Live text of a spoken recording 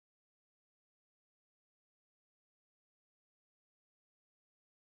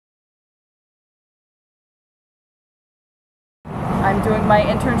I'm doing my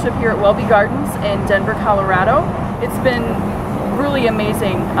internship here at Welby Gardens in Denver, Colorado. It's been really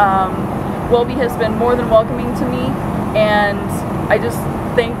amazing. Welby has been more than welcoming to me, and I just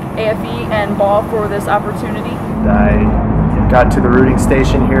thank AFE and Ball for this opportunity. I got to the rooting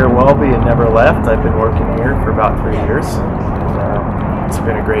station here at Welby and never left. I've been working here for about 3 years. It's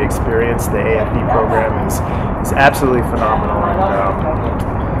been a great experience. The AFE program is absolutely phenomenal,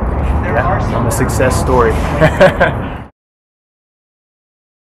 and yeah, I'm a success story.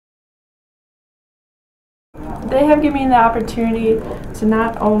 They have given me the opportunity to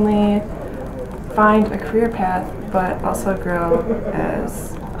not only find a career path, but also grow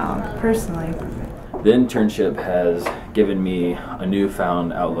as personally. The internship has given me a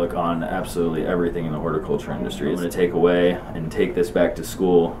newfound outlook on absolutely everything in the horticulture industry. I'm going to take away and take this back to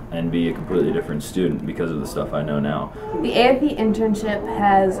school and be a completely different student because of the stuff I know now. The AFE internship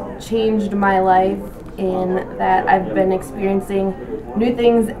has changed my life in that I've been experiencing new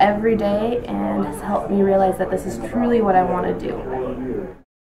things every day and has helped me realize that this is truly what I want to do.